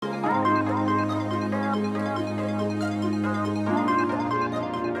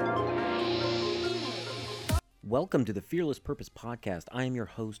Welcome to the Fearless Purpose Podcast. I am your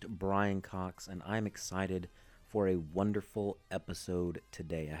host, Brian Cox, and I'm excited for a wonderful episode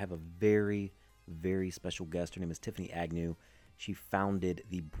today. I have a very, very special guest. Her name is Tiffany Agnew. She founded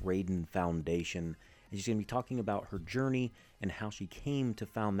the Braden Foundation, and she's going to be talking about her journey and how she came to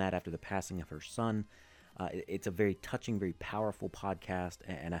found that after the passing of her son. It's a very touching, very powerful podcast,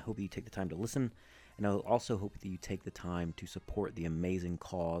 and I hope that you take the time to listen. And I also hope that you take the time to support the amazing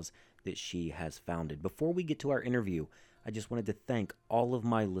cause that she has founded. Before we get to our interview, I just wanted to thank all of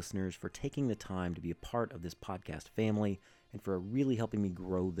my listeners for taking the time to be a part of this podcast family and for really helping me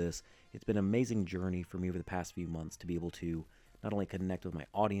grow this. It's been an amazing journey for me over the past few months to be able to not only connect with my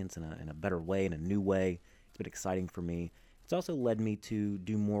audience in a better way, in a new way. It's been exciting for me. It's also led me to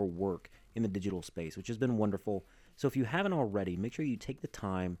do more work in the digital space, which has been wonderful. So if you haven't already, make sure you take the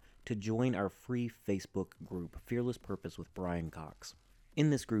time to join our free Facebook group, Fearless Purpose with Brian Cox. In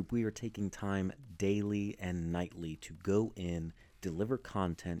this group, we are taking time daily and nightly to go in, deliver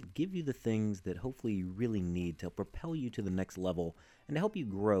content, give you the things that hopefully you really need to propel you to the next level and to help you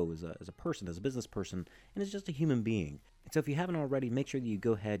grow as a person, as a business person, and as just a human being. And so if you haven't already, make sure that you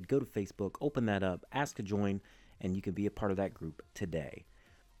go ahead, go to Facebook, open that up, ask to join, and you can be a part of that group today.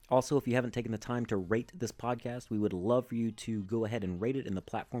 Also, if you haven't taken the time to rate this podcast, we would love for you to go ahead and rate it in the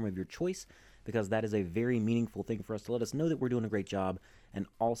platform of your choice, because that is a very meaningful thing for us to let us know that we're doing a great job, and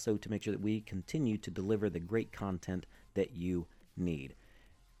also to make sure that we continue to deliver the great content that you need.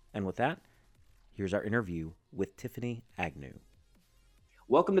 And with that, here's our interview with Tiffany Agnew.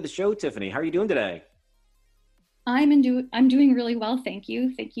 Welcome to the show, Tiffany. How are you doing today? I'm doing really well, thank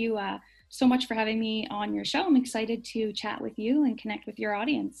you. Thank you so much for having me on your show. I'm excited to chat with you and connect with your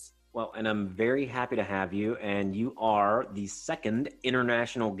audience. Well, and I'm very happy to have you, and you are the second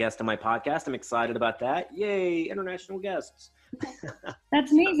international guest on my podcast. I'm excited about that. Yay, international guests.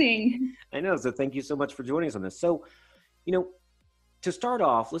 That's amazing. I know, so thank you so much for joining us on this. So, to start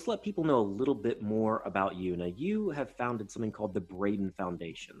off, let's let people know a little bit more about you. Now, you have founded something called the Braden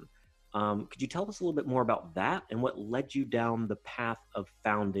Foundation. Could you tell us a little bit more about that and what led you down the path of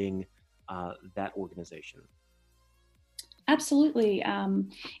founding that organization? Absolutely.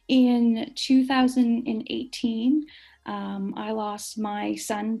 In 2018, I lost my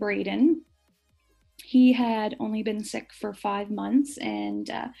son, Braden. He had only been sick for 5 months,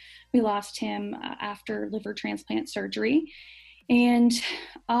 and we lost him after liver transplant surgery. And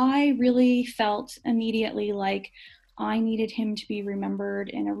I really felt immediately like I needed him to be remembered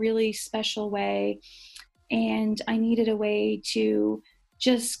in a really special way. And I needed a way to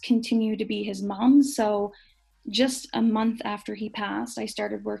just continue to be his mom. So just a month after he passed, I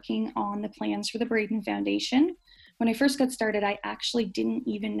started working on the plans for the Braden Foundation. When I first got started, I actually didn't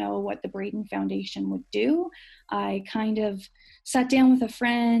even know what the Braden Foundation would do. I kind of sat down with a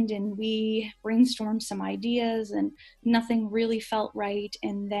friend and we brainstormed some ideas, and nothing really felt right.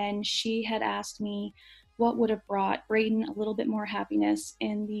 And then she had asked me what would have brought Braden a little bit more happiness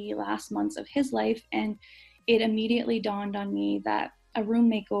in the last months of his life. And it immediately dawned on me that a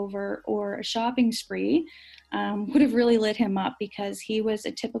room makeover or a shopping spree would have really lit him up, because he was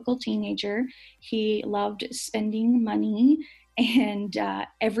a typical teenager. He loved spending money and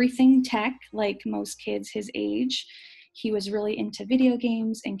everything tech, like most kids his age. He was really into video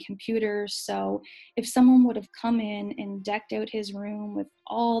games and computers. So if someone would have come in and decked out his room with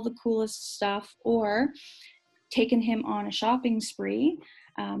all the coolest stuff, or taken him on a shopping spree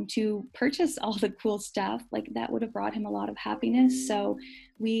to purchase all the cool stuff, like that would have brought him a lot of happiness. So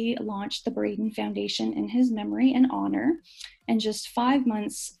we launched the Braden Foundation in his memory and honor. And just 5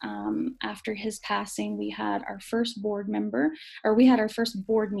 months after his passing, we had our first board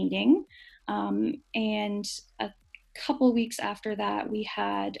meeting. And a couple of weeks after that, we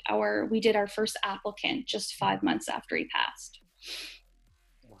did our first applicant just 5 months after he passed.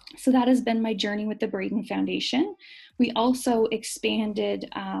 So that has been my journey with the Braden Foundation. We also expanded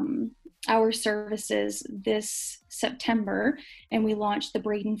our services this September, and we launched the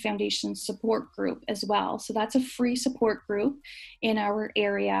Braden Foundation support group as well. So that's a free support group in our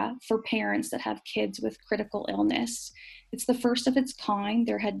area for parents that have kids with critical illness. It's the first of its kind.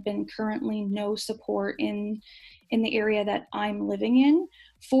 There had been currently no support in the area that I'm living in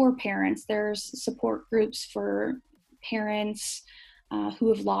for parents. There's support groups for parents who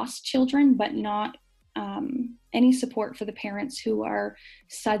have lost children, but not any support for the parents who are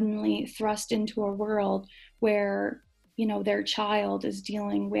suddenly thrust into a world where, their child is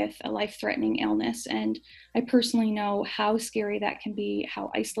dealing with a life-threatening illness. And I personally know how scary that can be, how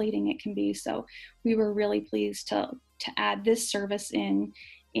isolating it can be. So we were really pleased to add this service in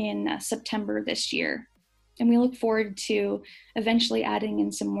September this year. And we look forward to eventually adding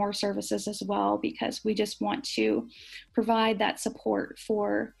in some more services as well, because we just want to provide that support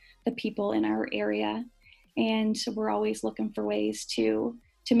for the people in our area. And so we're always looking for ways to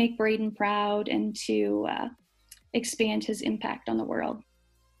make Braden proud and to expand his impact on the world.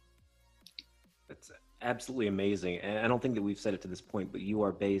 That's absolutely amazing. And I don't think that we've said it to this point, but you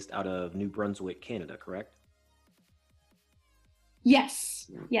are based out of New Brunswick, Canada, correct? Yes,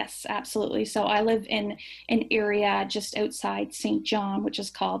 absolutely. So I live in an area just outside St. John, which is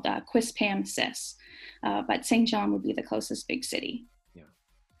called Quispamsis, but St. John would be the closest big city. Yeah.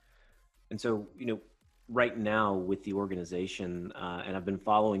 And so, right now with the organization, and I've been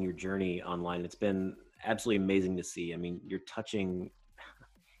following your journey online, it's been absolutely amazing to see. I mean, you're touching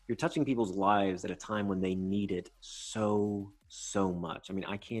people's lives at a time when they need it so much. I mean,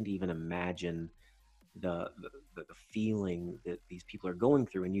 I can't even imagine the feeling that these people are going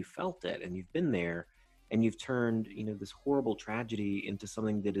through, and you felt it, and you've been there, and you've turned this horrible tragedy into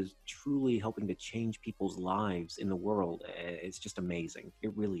something that is truly helping to change people's lives in the world. It's just amazing.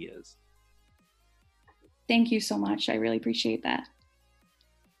 It really is. Thank you so much. I really appreciate that.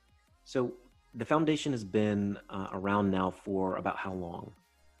 So the foundation has been around now for about how long?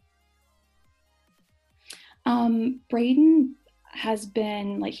 Braden has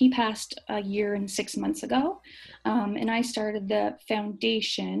been, like, he passed a year and 6 months ago. And I started the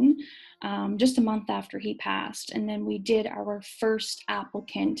foundation just a month after he passed. And then we did our first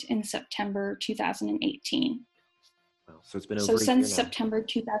applicant in September 2018. Wow. So it's been So over a year since now. September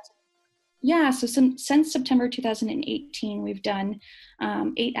 2000, yeah, so since September 2018, we've done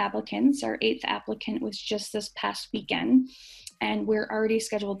 8 applicants. Our 8th applicant was just this past weekend, and we're already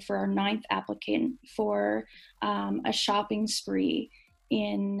scheduled for our 9th applicant for a shopping spree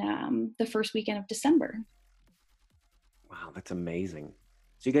in the first weekend of December. Wow, that's amazing.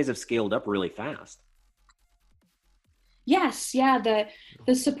 So you guys have scaled up really fast. Yes, yeah,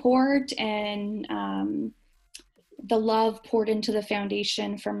 the support and the love poured into the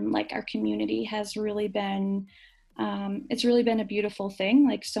foundation from, like, our community has really been it's really been a beautiful thing.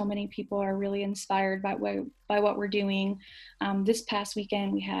 Like, so many people are really inspired by what we're doing. This past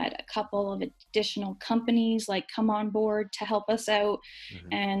weekend we had a couple of additional companies like come on board to help us out.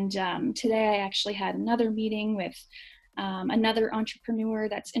 Mm-hmm. And today I actually had another meeting with another entrepreneur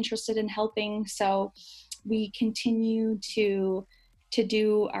that's interested in helping. So we continue to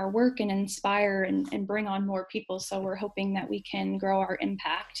do our work and inspire and bring on more people. So we're hoping that we can grow our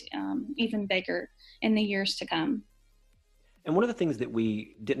impact even bigger in the years to come. And one of the things that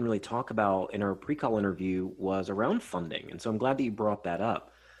we didn't really talk about in our pre-call interview was around funding. And so I'm glad that you brought that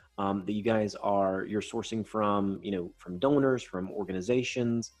up. That you guys you're sourcing from, from donors, from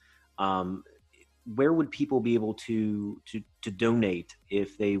organizations. Where would people be able to donate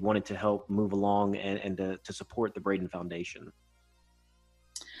if they wanted to help move along and to support the Braden Foundation?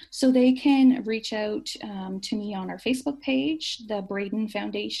 So they can reach out to me on our Facebook page, the Braden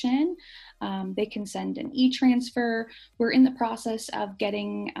Foundation. They can send an e-transfer. We're in the process of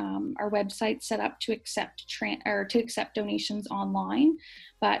getting our website set up to accept donations online.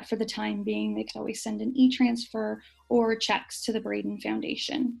 But for the time being, they could always send an e-transfer or checks to the Braden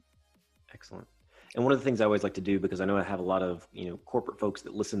Foundation. Excellent. And one of the things I always like to do, because I know I have a lot of corporate folks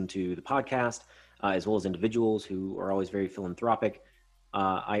that listen to the podcast, as well as individuals who are always very philanthropic.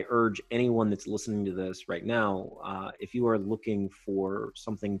 I urge anyone that's listening to this right now, if you are looking for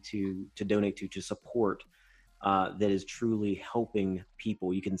something to donate to support that is truly helping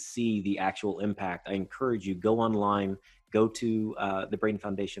people, you can see the actual impact. I encourage you, go online, go to the Braden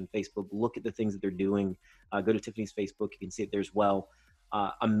Foundation Facebook, look at the things that they're doing. Go to Tiffany's Facebook, you can see it there as well.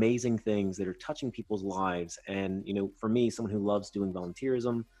 Amazing things that are touching people's lives. And, for me, someone who loves doing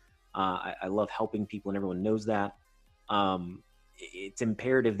volunteerism, I love helping people, and everyone knows that. It's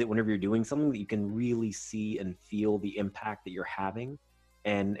imperative that whenever you're doing something that you can really see and feel the impact that you're having,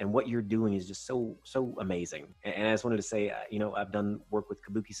 and what you're doing is just so amazing. And I just wanted to say, I've done work with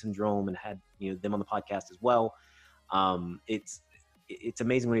Kabuki syndrome and had them on the podcast as well. It's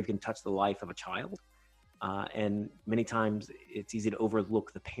amazing when you can touch the life of a child, and many times it's easy to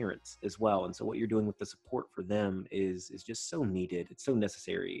overlook the parents as well. And so what you're doing with the support for them is just so needed. It's so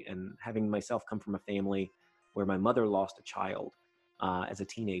necessary. And having myself come from a family where my mother lost a child as a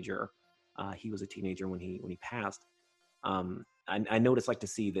teenager. He was a teenager when he passed. I know what it's like to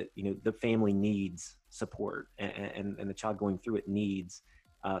see that the family needs support, and the child going through it needs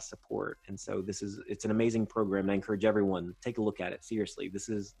support. And so it's an amazing program, and I encourage everyone, take a look at it seriously. This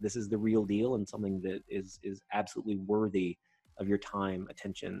is the real deal, and something that is absolutely worthy of your time,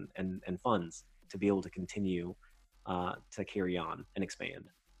 attention, and funds to be able to continue to carry on and expand.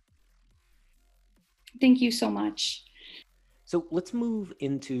 Thank you so much. So let's move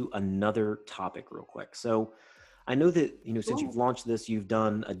into another topic real quick. So I know that, since you've Cool. launched this, you've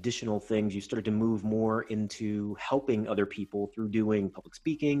done additional things. You started to move more into helping other people through doing public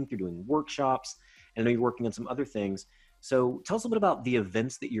speaking, through doing workshops. And I know you're working on some other things. So tell us a little bit about the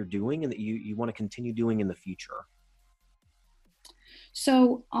events that you're doing and that you want to continue doing in the future.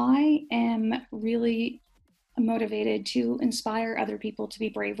 So I am really motivated to inspire other people to be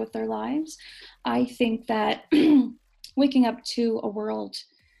brave with their lives. I think that waking up to a world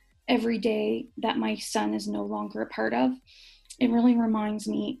every day that my son is no longer a part of, it really reminds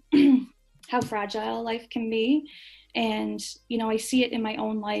me how fragile life can be. And, I see it in my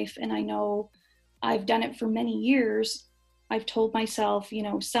own life, and I know I've done it for many years. I've told myself,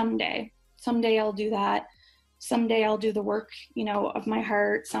 someday I'll do that. Someday I'll do the work, of my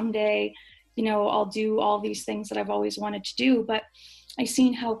heart. Someday, I'll do all these things that I've always wanted to do. But I've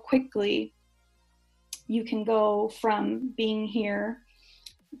seen how quickly you can go from being here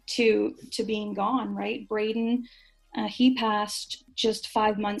to being gone, right? Braden, he passed just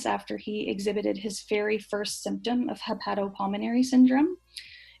 5 months after he exhibited his very first symptom of hepatopulmonary syndrome.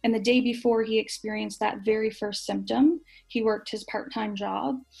 And the day before he experienced that very first symptom, he worked his part-time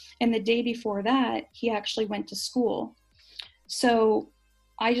job. And the day before that, he actually went to school. So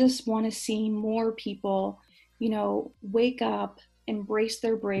I just want to see more people, wake up, embrace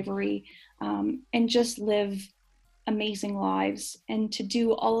their bravery, and just live amazing lives, and to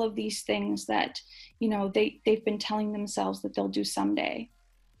do all of these things that, they've been telling themselves that they'll do someday.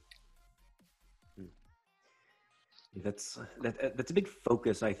 That's a big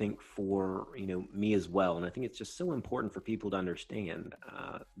focus, I think, for me as well, and I think it's just so important for people to understand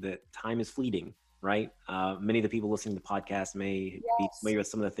that time is fleeting, right? Many of the people listening to the podcast may be Yes. familiar with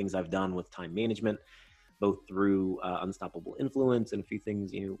some of the things I've done with time management, both through Unstoppable Influence and a few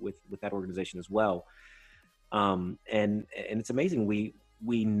things with that organization as well. And it's amazing.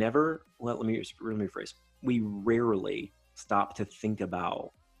 We never, well, let me rephrase. We rarely stop to think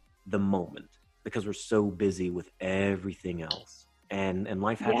about the moment because we're so busy with everything else. And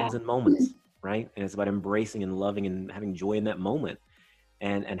life Yeah. happens in moments, right? And it's about embracing and loving and having joy in that moment,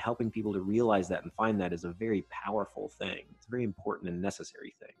 and helping people to realize that and find that is a very powerful thing. It's a very important and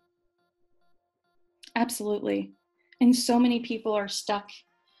necessary thing. Absolutely. And so many people are stuck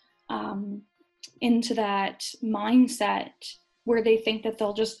um, into that mindset where they think that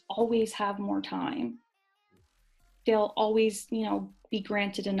they'll just always have more time. They'll always, be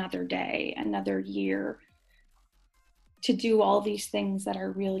granted another day, another year, to do all these things that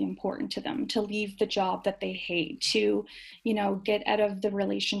are really important to them, to leave the job that they hate, to, get out of the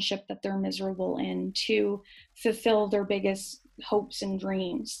relationship that they're miserable in, to fulfill their biggest hopes and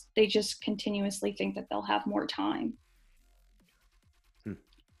dreams. They just continuously think that they'll have more time. Hmm.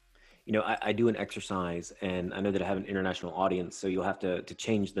 I do an exercise, and I know that I have an international audience, so you'll have to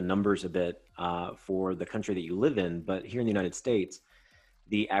change the numbers a bit for the country that you live in. But here in the United States,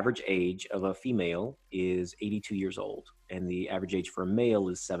 the average age of a female is 82 years old, and the average age for a male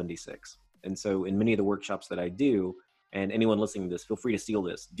is 76. And so, in many of the workshops that I do, and anyone listening to this, feel free to steal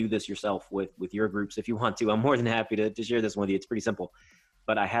this. Do this yourself with your groups if you want to. I'm more than happy to share this with you. It's pretty simple.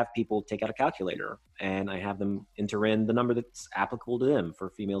 But I have people take out a calculator and I have them enter in the number that's applicable to them. For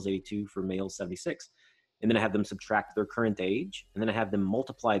females 82, for males 76. And then I have them subtract their current age, and then I have them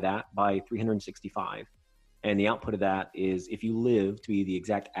multiply that by 365. And the output of that is, if you live to be the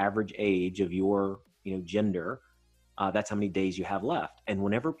exact average age of your gender, that's how many days you have left. And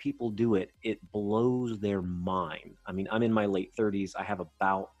whenever people do it, it blows their mind. I mean, I'm in my late 30s. I have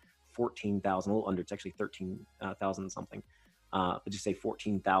about 14,000, a little under, it's actually 13,000 something, but just say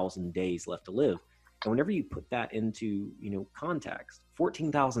 14,000 days left to live. And whenever you put that into context,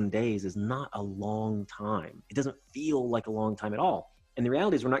 14,000 days is not a long time. It doesn't feel like a long time at all. And the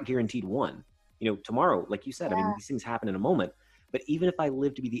reality is, we're not guaranteed one. Tomorrow, like you said, I mean, Yeah. these things happen in a moment. But even if I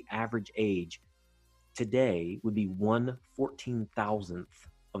live to be the average age, today would be 1/14,000th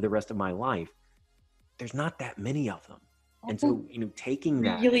of the rest of my life. There's not that many of them. And That's so, taking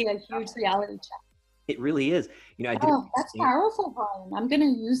that, really a huge reality check. it really is. I did it Oh, that's recently. powerful, Brian. I'm going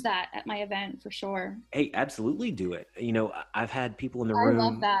to use that at my event for sure. Hey, absolutely do it. I've had people in the I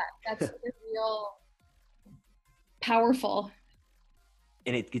love room, that. That's real powerful.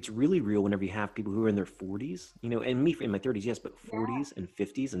 and it gets really real whenever you have people who are in their 40s, and me in my 30s, yes, but Yeah. 40s and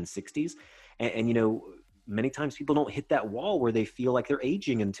 50s and 60s. And many times people don't hit that wall where they feel like they're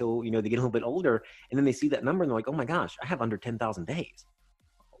aging until, they get a little bit older. And then they see that number and they're like, oh my gosh, I have under 10,000 days.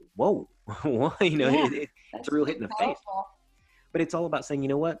 Whoa. Well, Yeah. it's a That's real hit really in the face. powerful. But it's all about saying, you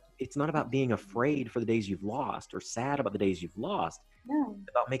know what? It's not about being afraid for the days you've lost or sad about the days you've lost. Yeah. It's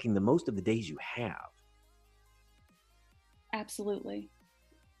about making the most of the days you have. Absolutely.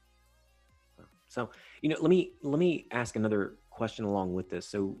 So, let me ask another question along with this.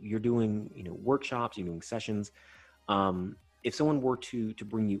 So you're doing, workshops, you're doing sessions. If someone were to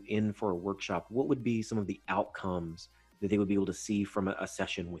bring you in for a workshop, what would be some of the outcomes that they would be able to see from a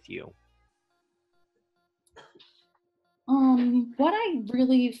session with you? What I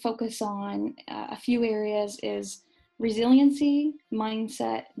really focus on, a few areas, is resiliency,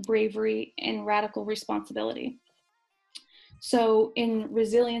 mindset, bravery, and radical responsibility. So in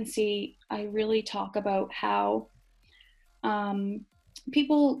resiliency, I really talk about how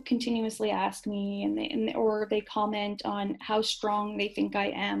people continuously ask me, or they comment on how strong they think I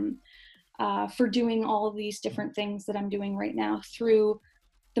am, for doing all of these different things that I'm doing right now through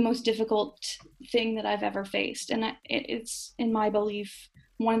the most difficult thing that I've ever faced. And it's, in my belief,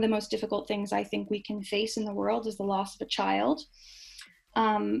 one of the most difficult things I think we can face in the world is the loss of a child.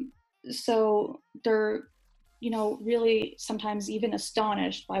 So they're, really sometimes even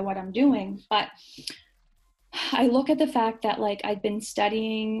astonished by what I'm doing. But I look at the fact that, like, I've been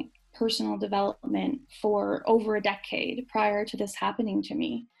studying personal development for over a decade prior to this happening to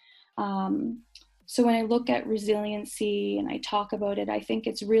me. Um, so when I look at resiliency and I talk about it, I think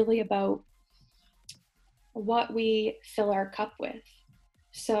it's really about what we fill our cup with.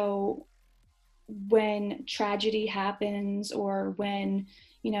 So when tragedy happens, or when,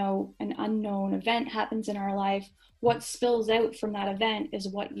 an unknown event happens in our life, what spills out from that event is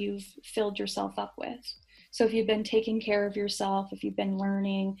what you've filled yourself up with. So if you've been taking care of yourself, if you've been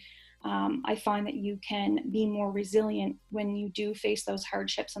learning, I find that you can be more resilient when you do face those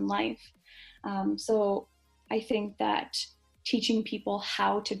hardships in life. So I think that teaching people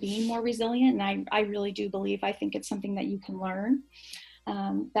how to be more resilient, and I really do believe, I think it's something that you can learn.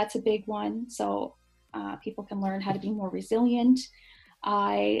 That's a big one. So people can learn how to be more resilient.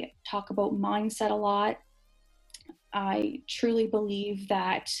 I talk about mindset a lot. I truly believe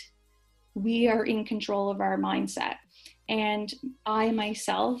that we are in control of our mindset. And I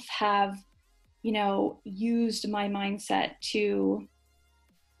myself have, used my mindset to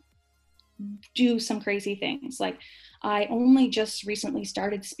do some crazy things. Like, I only just recently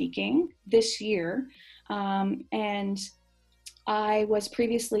started speaking this year. And I was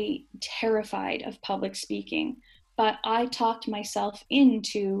previously terrified of public speaking, but I talked myself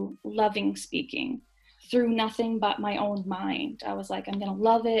into loving speaking through nothing but my own mind. I was like, I'm going to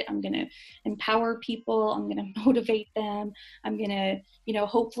love it. I'm going to empower people. I'm going to motivate them. I'm going to,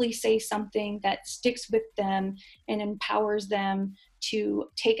 hopefully say something that sticks with them and empowers them to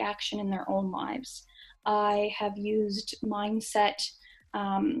take action in their own lives. I have used mindset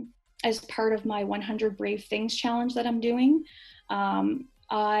as part of my 100 Brave Things challenge that I'm doing.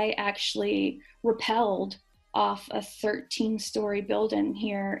 I actually rappelled off a 13-story building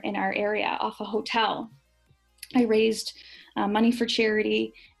here in our area, off a hotel. I raised money for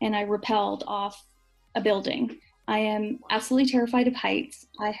charity, and I rappelled off a building. I am absolutely terrified of heights.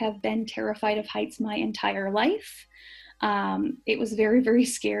 I have been terrified of heights my entire life. It was very, very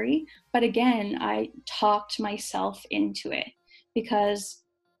scary. But again, I talked myself into it because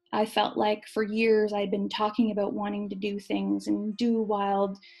I felt like for years I'd been talking about wanting to do things and do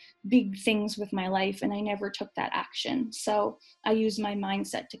wild, big things with my life, and I never took that action. So I used my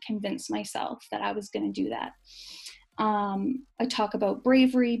mindset to convince myself that I was going to do that. I talk about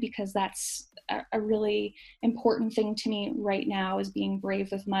bravery because that's a really important thing to me right now, is being brave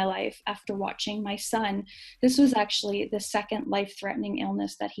with my life after watching my son. This was actually the second life-threatening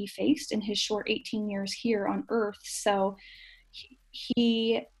illness that he faced in his short 18 years here on Earth. So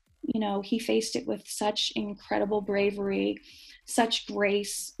he faced it with such incredible bravery, such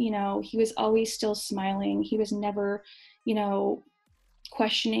grace. He was always still smiling. He was never,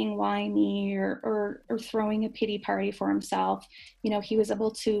 questioning why me, or throwing a pity party for himself. He was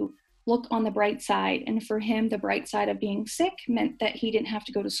able to look on the bright side. And for him, the bright side of being sick meant that he didn't have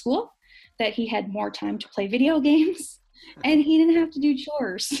to go to school, that he had more time to play video games, and he didn't have to do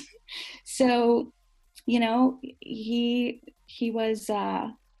chores. So, he was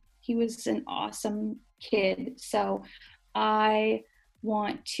an awesome kid. So I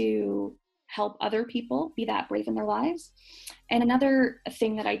want to help other people be that brave in their lives. And another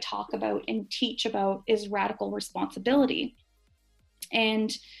thing that I talk about and teach about is radical responsibility.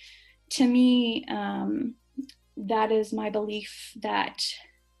 And to me, that is my belief that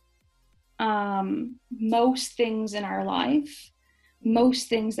most things in our life, most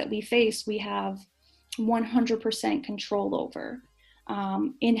things that we face, we have 100% control over,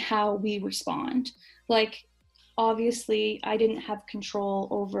 in how we respond. Like, obviously, I didn't have control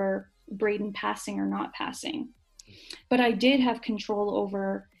over Braden passing or not passing, but I did have control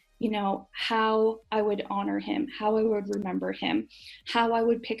over, how I would honor him, how I would remember him, how I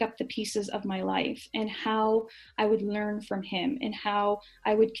would pick up the pieces of my life, and how I would learn from him, and how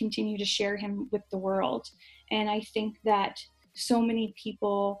I would continue to share him with the world. And I think that so many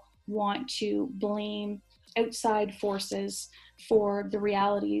people want to blame outside forces for the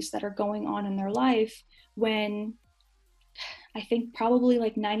realities that are going on in their life, when I think probably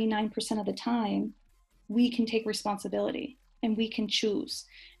like 99% of the time, we can take responsibility and we can choose.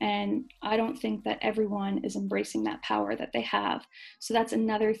 And I don't think that everyone is embracing that power that they have. So that's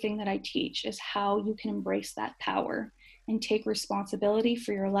another thing that I teach, is how you can embrace that power and take responsibility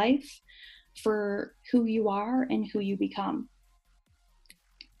for your life, for who you are and who you become.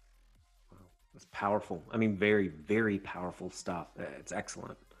 Wow, that's powerful. I mean, very, very powerful stuff. It's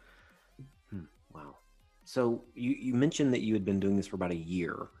excellent. Wow. So you mentioned that you had been doing this for about a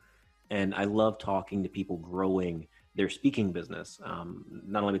year, and I love talking to people growing their speaking business.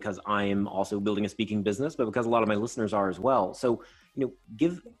 Not only because I am also building a speaking business, but because a lot of my listeners are as well. So,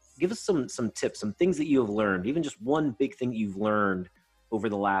 give us some tips, some things that you have learned, even just one big thing that you've learned over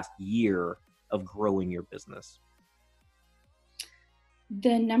the last year of growing your business.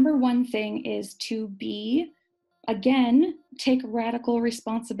 The number one thing is to take radical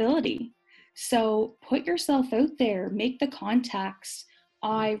responsibility. So put yourself out there, make the contacts.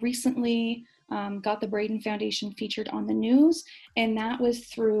 I recently got the Braden Foundation featured on the news, and that was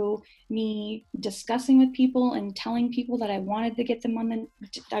through me discussing with people and telling people that I wanted to get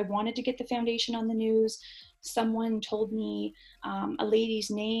the foundation on the news. Someone told me a lady's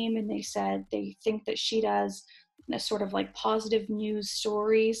name, and they said they think that she does a sort of like positive news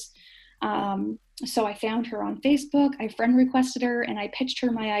stories. So I found her on Facebook, I friend requested her, and I pitched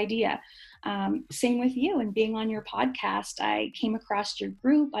her my idea. Same with you, and being on your podcast, I came across your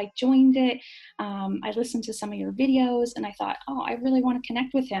group, I joined it, I listened to some of your videos, and I thought, oh, I really want to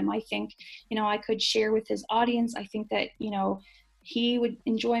connect with him. I think, I could share with his audience. I think that, he would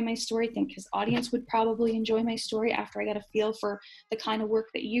enjoy my story. I think his audience would probably enjoy my story after I got a feel for the kind of work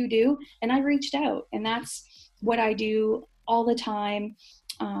that you do. And I reached out, and that's what I do all the time.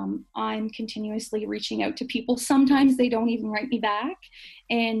 I'm continuously reaching out to people. Sometimes they don't even write me back,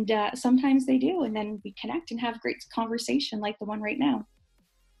 and sometimes they do. And then we connect and have a great conversation like the one right now.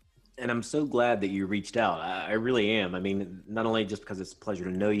 And I'm so glad that you reached out. I really am. I mean, not only just because it's a pleasure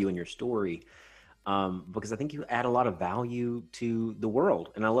to know you and your story, because I think you add a lot of value to the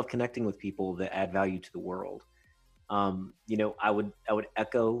world, and I love connecting with people that add value to the world. I would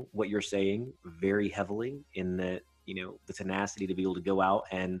echo what you're saying very heavily, in that, the tenacity to be able to go out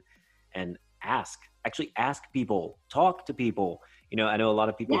and actually ask people, talk to people. I know a lot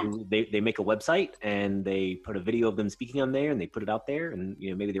of people who they make a website and they put a video of them speaking on there and they put it out there, and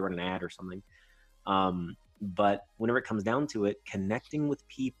maybe they run an ad or something. But whenever it comes down to it, connecting with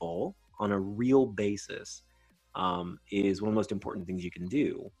people on a real basis is one of the most important things you can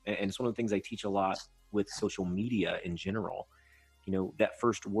do. And it's one of the things I teach a lot with social media in general. That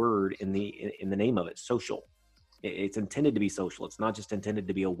first word in the name of it, social. It's intended to be social. It's not just intended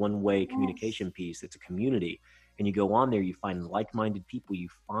to be a one-way communication piece. It's a community. And you go on there, you find like-minded people, you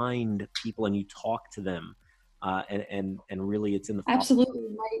find people and you talk to them. And really it's in the— Absolutely.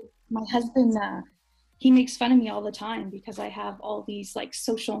 My husband, he makes fun of me all the time because I have all these like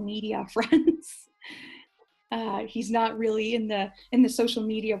social media friends. He's not really in the social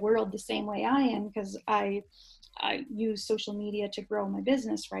media world the same way I am, because I use social media to grow my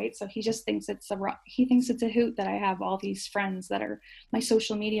business, right? So he just thinks it's a hoot that I have all these friends that are my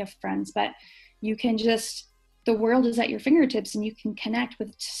social media friends. But the world is at your fingertips, and you can connect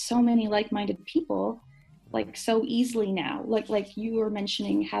with so many like-minded people, like so easily now. Like you were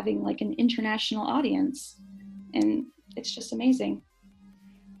mentioning, having like an international audience, and it's just amazing.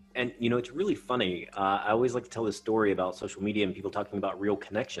 And it's really funny. I always like to tell this story about social media and people talking about real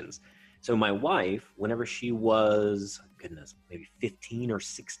connections. So my wife, whenever she was, goodness, maybe 15 or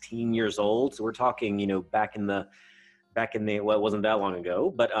 16 years old, so we're talking, back in the, well, it wasn't that long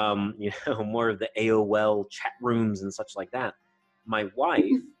ago, but more of the AOL chat rooms and such like that. My wife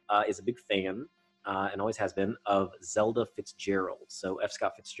is a big fan, and always has been, of Zelda Fitzgerald. So F.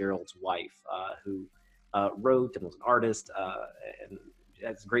 Scott Fitzgerald's wife, who wrote and was an artist, and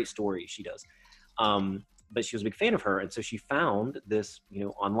that's a great story she does. But she was a big fan of her. And so she found this,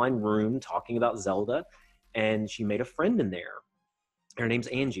 online room talking about Zelda, and she made a friend in there. Her name's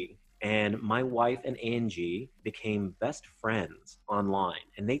Angie. And my wife and Angie became best friends online,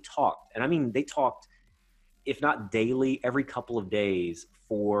 and they talked. And I mean, they talked, if not daily, every couple of days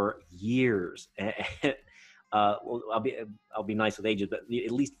for years. Well, I'll be nice with ages, but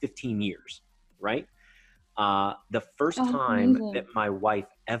at least 15 years, right? The first Oh, that's time that amazing. my wife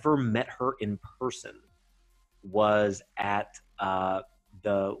ever met her in person was at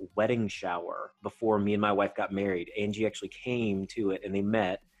the wedding shower before me and my wife got married. Angie actually came to it and they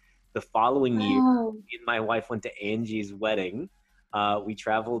met. The following year, Wow. me and my wife went to Angie's wedding. We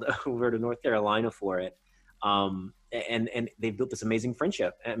traveled over to North Carolina for it. And they built this amazing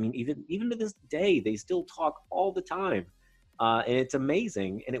friendship. I mean, even to this day, they still talk all the time, and it's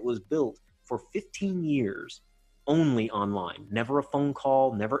amazing. And it was built for 15 years, only online, never a phone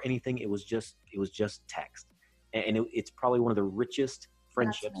call, never anything. It was just text, and it's probably one of the richest That's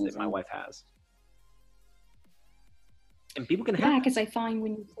friendships that my amazing. wife has. And people can have Yeah, that. because I find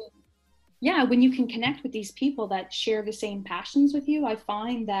when you can connect with these people that share the same passions with you, I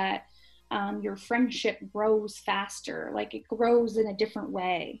find that your friendship grows faster. Like it grows in a different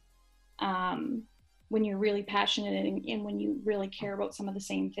way um, when you're really passionate and when you really care about some of the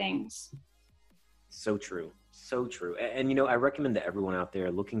same things. So true. So true. And I recommend to everyone out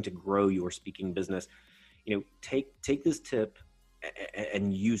there looking to grow your speaking business, take this tip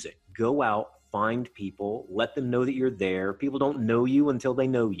and use it. Go out, find people, let them know that you're there. People don't know you until they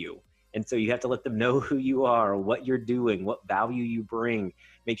know you. And so you have to let them know who you are, what you're doing, what value you bring.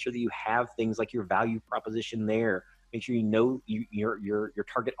 Make sure that you have things like your value proposition there. Make sure you know your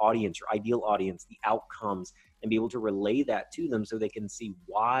target audience, your ideal audience, the outcomes, and be able to relay that to them so they can see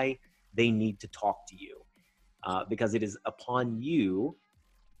why they need to talk to you. Because it is upon you,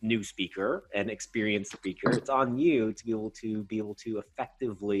 new speaker and experienced speaker, it's on you to be able to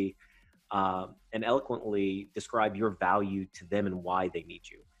effectively and eloquently describe your value to them and why they need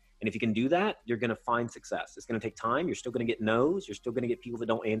you. And if you can do that, you're going to find success. It's going to take time. You're still going to get no's. You're still going to get people that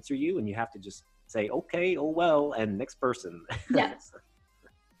don't answer you, and you have to just say, okay, oh well, and next person. Yes,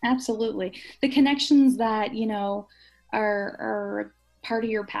 absolutely. The connections that, are part of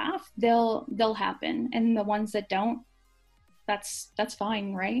your path, they'll happen. And the ones that don't, that's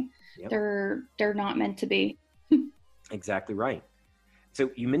fine, right? Yep, They're not meant to be. exactly right. So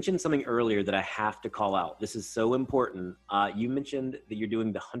you mentioned something earlier that I have to call out. This is so important. You mentioned that you're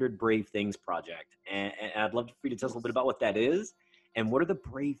doing the 100 Brave Things project, and I'd love for you to tell us a little bit Yes. about what that is, and what are the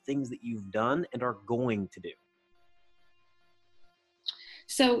brave things that you've done and are going to do.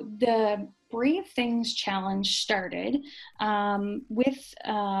 So the Brave Things Challenge started with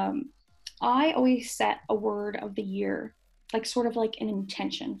I always set a word of the year, like sort of like an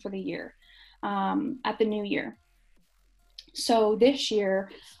intention for the year at the new year. So this year,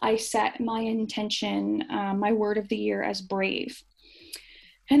 I set my intention, my word of the year as brave.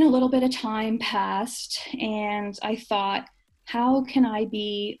 And a little bit of time passed, and I thought, how can I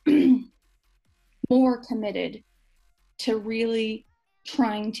be more committed to really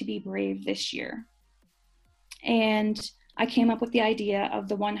trying to be brave this year? And I came up with the idea of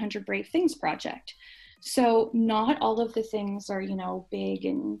the 100 Brave Things Project. So, not all of the things are, big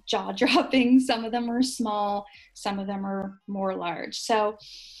and jaw dropping. Some of them are small, some of them are more large. So,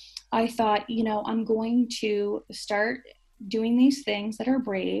 I thought, I'm going to start doing these things that are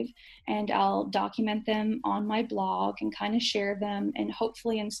brave and I'll document them on my blog and kind of share them and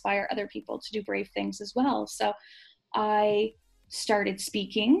hopefully inspire other people to do brave things as well. So, I started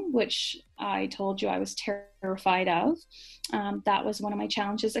speaking, which I told you I was terrified of. That was one of my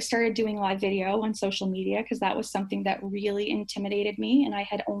challenges. I started doing live video on social media because that was something that really intimidated me, and I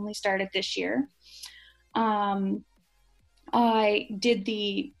had only started this year. Um, I did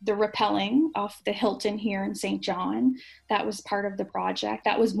the rappelling off the Hilton here in St. John. That was part of the project.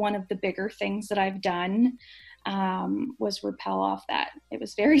 That was one of the bigger things that I've done, was rappel off that. It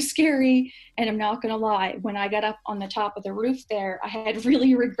was very scary, and I'm not going to lie. When I got up on the top of the roof there, I had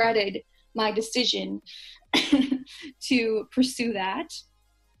really regretted my decision to pursue that.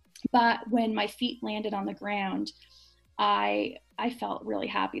 But when my feet landed on the ground, I felt really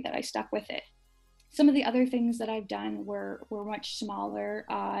happy that I stuck with it. Some of the other things that I've done were much smaller.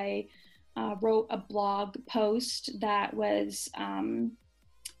 I wrote a blog post that was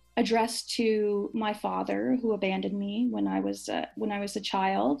addressed to my father, who abandoned me when I was a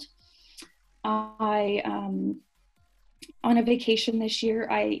child. I On a vacation this year,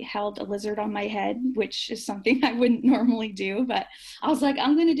 I held a lizard on my head, which is something I wouldn't normally do, but I was like,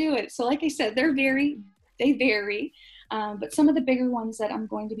 I'm going to do it. So, like I said, they vary. But some of the bigger ones that I'm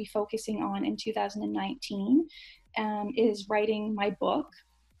going to be focusing on in 2019 is writing my book.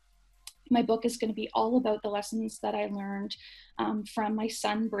 My book is going to be all about the lessons that I learned from my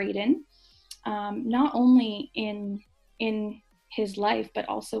son Braden, not only in his life but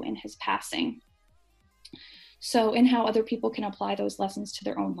also in his passing. So, and how other people can apply those lessons to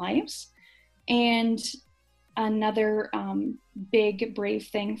their own lives. And another big, brave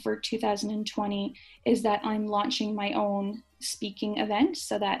thing for 2020 is that I'm launching my own speaking event.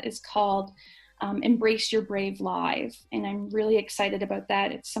 So that is called Embrace Your Brave Live. And I'm really excited about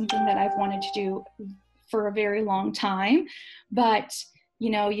that. It's something that I've wanted to do for a very long time. But,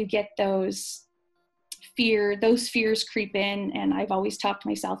 you get those fears creep in, and I've always talked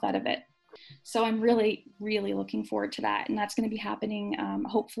myself out of it. So I'm really, really looking forward to that. And that's going to be happening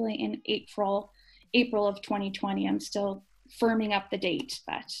hopefully in April of 2020. I'm still firming up the date,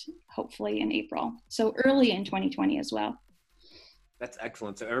 but hopefully in April. So early in 2020 as well. That's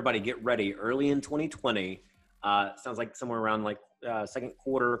excellent. So everybody get ready. Early in 2020, sounds like somewhere around like second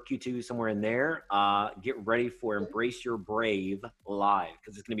quarter, Q2, somewhere in there. Get ready for Embrace Your Brave Live,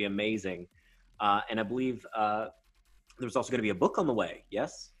 because it's going to be amazing. And I believe there's also going to be a book on the way.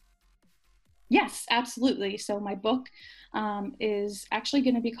 Yes? Yes, absolutely. So my book is actually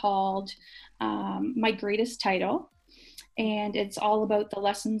going to be called My Greatest Title. And it's all about the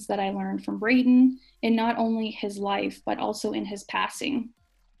lessons that I learned from Braden in not only his life, but also in his passing.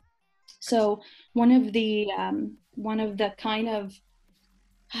 So one of the kind of,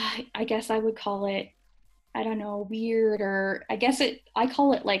 I guess I would call it, I don't know, weird, or I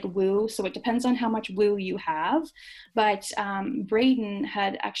call it like woo. So it depends on how much woo you have. But Braden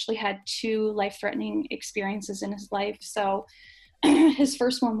had actually had 2 life-threatening experiences in his life. So his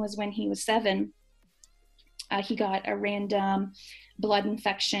first one was when he was 7. He got a random blood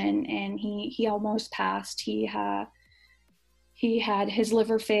infection and he almost passed. He had his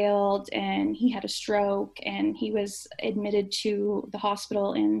liver failed and he had a stroke, and he was admitted to the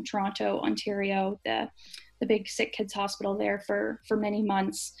hospital in Toronto, Ontario, the big sick kids hospital there for many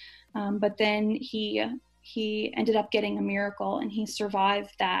months. But then he ended up getting a miracle, and he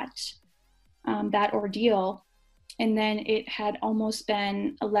survived that ordeal. And then it had almost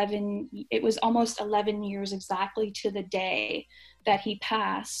been it was almost 11 years exactly to the day that he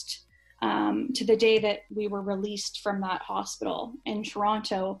passed, to the day that we were released from that hospital in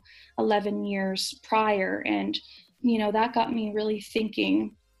Toronto 11 years prior. And, that got me really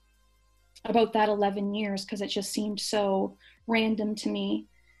thinking about that 11 years, because it just seemed so random to me.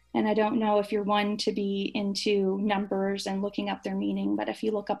 And I don't know if you're one to be into numbers and looking up their meaning, but if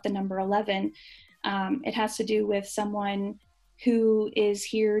you look up the number 11, it has to do with someone who is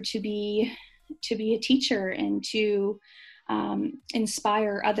here to be a teacher and to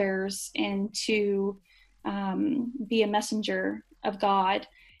inspire others and to be a messenger of God.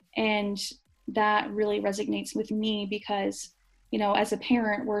 And that really resonates with me because, as a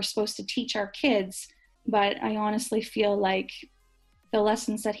parent, we're supposed to teach our kids, but I honestly feel like the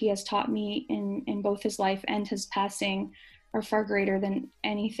lessons that he has taught me in both his life and his passing are far greater than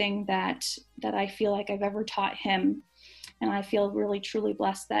anything that I feel like I've ever taught him. And I feel really, truly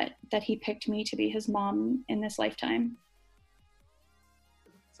blessed that he picked me to be his mom in this lifetime.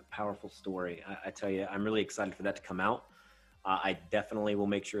 It's a powerful story. I tell you, I'm really excited for that to come out. I definitely will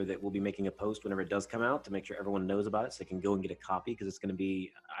make sure that we'll be making a post whenever it does come out to make sure everyone knows about it so they can go and get a copy, because it's going to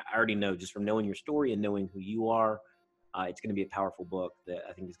be, I already know just from knowing your story and knowing who you are, it's going to be a powerful book that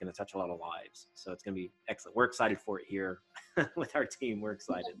I think is going to touch a lot of lives. So it's going to be excellent. We're excited for it here with our team. We're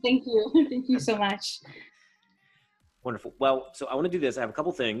excited. Thank you. Thank you so much. Wonderful. Well, so I want to do this. I have a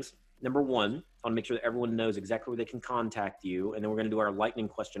couple things. Number one, I want to make sure that everyone knows exactly where they can contact you. And then we're going to do our lightning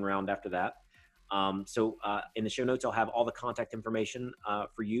question round after that. So in the show notes, I'll have all the contact information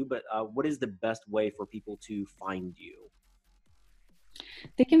for you. But what is the best way for people to find you?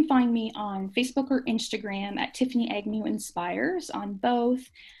 They can find me on Facebook or Instagram at Tiffany Agnew Inspires on both,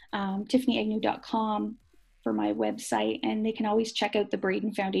 tiffanyagnew.com for my website. And they can always check out the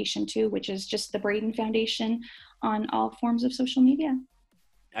Braden Foundation too, which is just the Braden Foundation on all forms of social media.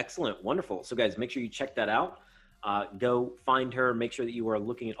 Excellent. Wonderful. So guys, make sure you check that out. Go find her, make sure that you are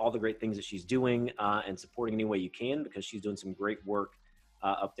looking at all the great things that she's doing and supporting any way you can, because she's doing some great work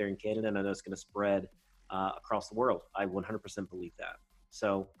up there in Canada. And I know it's going to spread across the world. I 100% believe that.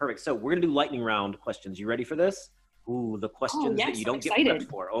 So perfect. So we're going to do lightning round questions. You ready for this? Ooh, the questions that you don't get prepped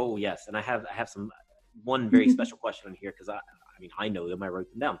for. Oh yes. And I have one very special question in here because I know them. I wrote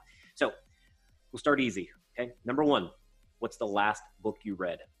them down. So we'll start easy. Okay. Number one, what's the last book you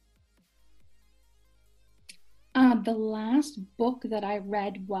read? The last book that I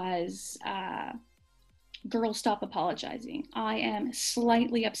read was Girl, Stop Apologizing. I am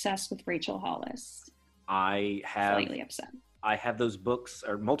slightly obsessed with Rachel Hollis. Slightly upset. I have those books,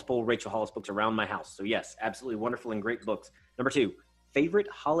 or multiple Rachel Hollis books, around my house. So yes, absolutely wonderful and great books. Number two, favorite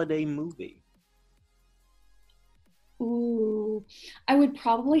holiday movie? Ooh, I would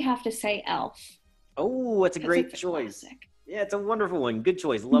probably have to say Elf. Oh, that's a great choice. Classic. Yeah, it's a wonderful one. Good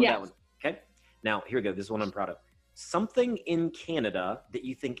choice. Love that one. Okay. Now, here we go. This is one I'm proud of. Something in Canada that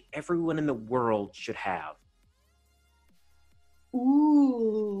you think everyone in the world should have.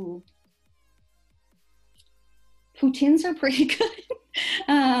 Ooh. Poutines are pretty good.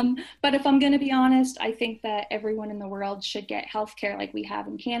 But if I'm going to be honest, I think that everyone in the world should get healthcare like we have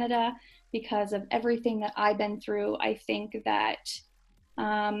in Canada because of everything that I've been through. I think that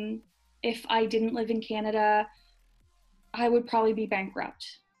if I didn't live in Canada, I would probably be bankrupt.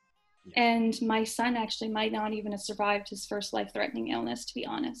 And my son actually might not even have survived his first life-threatening illness, to be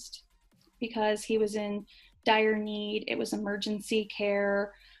honest, because he was in dire need. It was emergency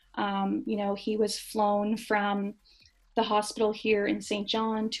care. He was flown from the hospital here in St.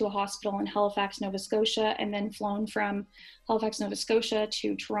 John to a hospital in Halifax, Nova Scotia, and then flown from Halifax, Nova Scotia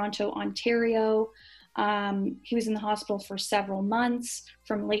to Toronto, Ontario. He was in the hospital for several months,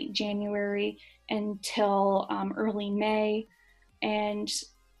 from late January until early May. And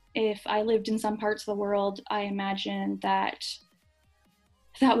if I lived in some parts of the world, I imagine that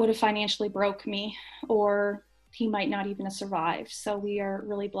would have financially broke me, or he might not even have survived. So we are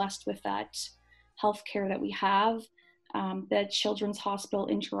really blessed with that healthcare that we have. The Children's Hospital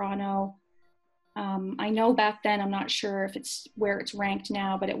in Toronto, I know back then, I'm not sure if it's where it's ranked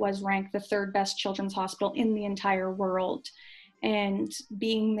now, but it was ranked the third best children's hospital in the entire world. And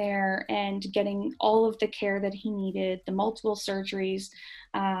being there and getting all of the care that he needed, the multiple surgeries,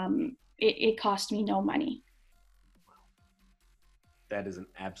 it cost me no money. That is an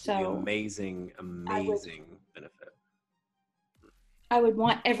absolutely amazing benefit. I would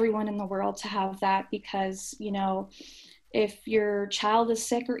want everyone in the world to have that because, if your child is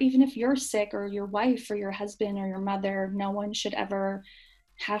sick, or even if you're sick, or your wife or your husband or your mother, no one should ever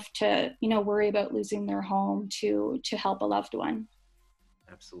have to, worry about losing their home to help a loved one.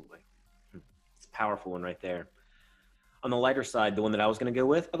 Absolutely. It's a powerful one right there. On the lighter side, the one that I was going to go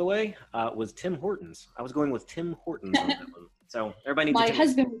with, by the way, was Tim Hortons. I was going with Tim Hortons on that one. So everybody needs My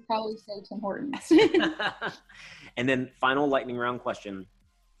husband would probably say Tim Hortons. And then final lightning round question.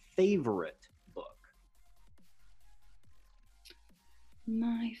 Favorite book?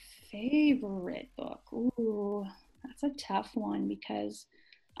 My favorite book. Ooh, that's a tough one because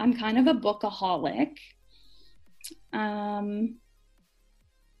I'm kind of a bookaholic. I'm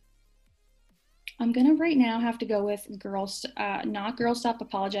gonna right now have to go with not Girl Stop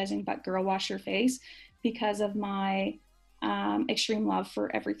Apologizing, but Girl Wash Your Face, because of my extreme love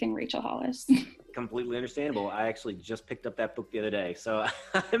for everything Rachel Hollis. Completely understandable. I actually just picked up that book the other day, so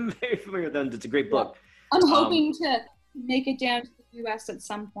I'm very familiar with them. It's a great book. I'm hoping to make it down to the U.S. at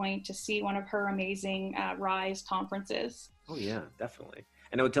some point to see one of her amazing Rise conferences. Oh yeah, definitely.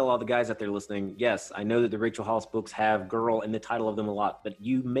 And I would tell all the guys out there listening, yes, I know that the Rachel Hollis books have girl in the title of them a lot, but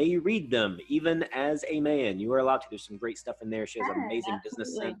you may read them even as a man. You are allowed to. There's some great stuff in there. She has amazing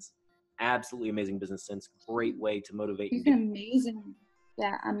business sense. Absolutely amazing business sense. Great way to motivate. She's an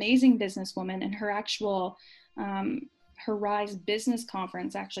amazing businesswoman, and her actual her Rise business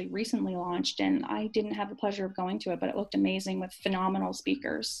conference actually recently launched, and I didn't have the pleasure of going to it, but it looked amazing with phenomenal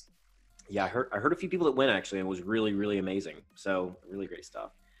speakers. Yeah, I heard a few people that went actually, and it was really, really amazing. So really great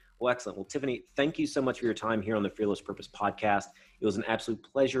stuff. Well, excellent. Well, Tiffany, thank you so much for your time here on the Fearless Purpose podcast. It was an absolute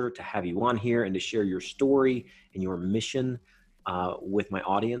pleasure to have you on here and to share your story and your mission with my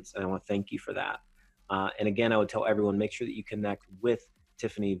audience. And I want to thank you for that. And again, I would tell everyone, make sure that you connect with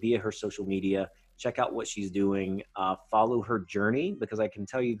Tiffany via her social media. Check out what she's doing. Follow her journey, because I can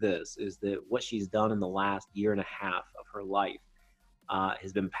tell you this, is that what she's done in the last year and a half of her life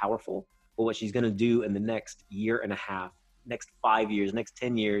has been powerful. But what she's going to do in the next year and a half, next 5 years, next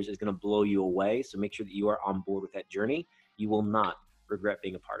 10 years is going to blow you away. So make sure that you are on board with that journey. You will not regret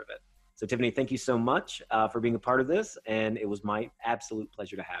being a part of it. So Tiffany, thank you so much for being a part of this. And it was my absolute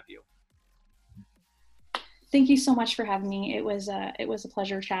pleasure to have you. Thank you so much for having me. It was a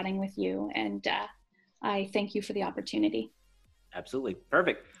pleasure chatting with you. And I thank you for the opportunity. Absolutely.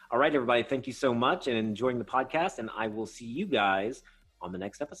 Perfect. All right, everybody. Thank you so much and enjoying the podcast. And I will see you guys on the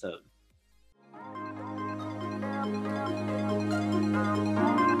next episode.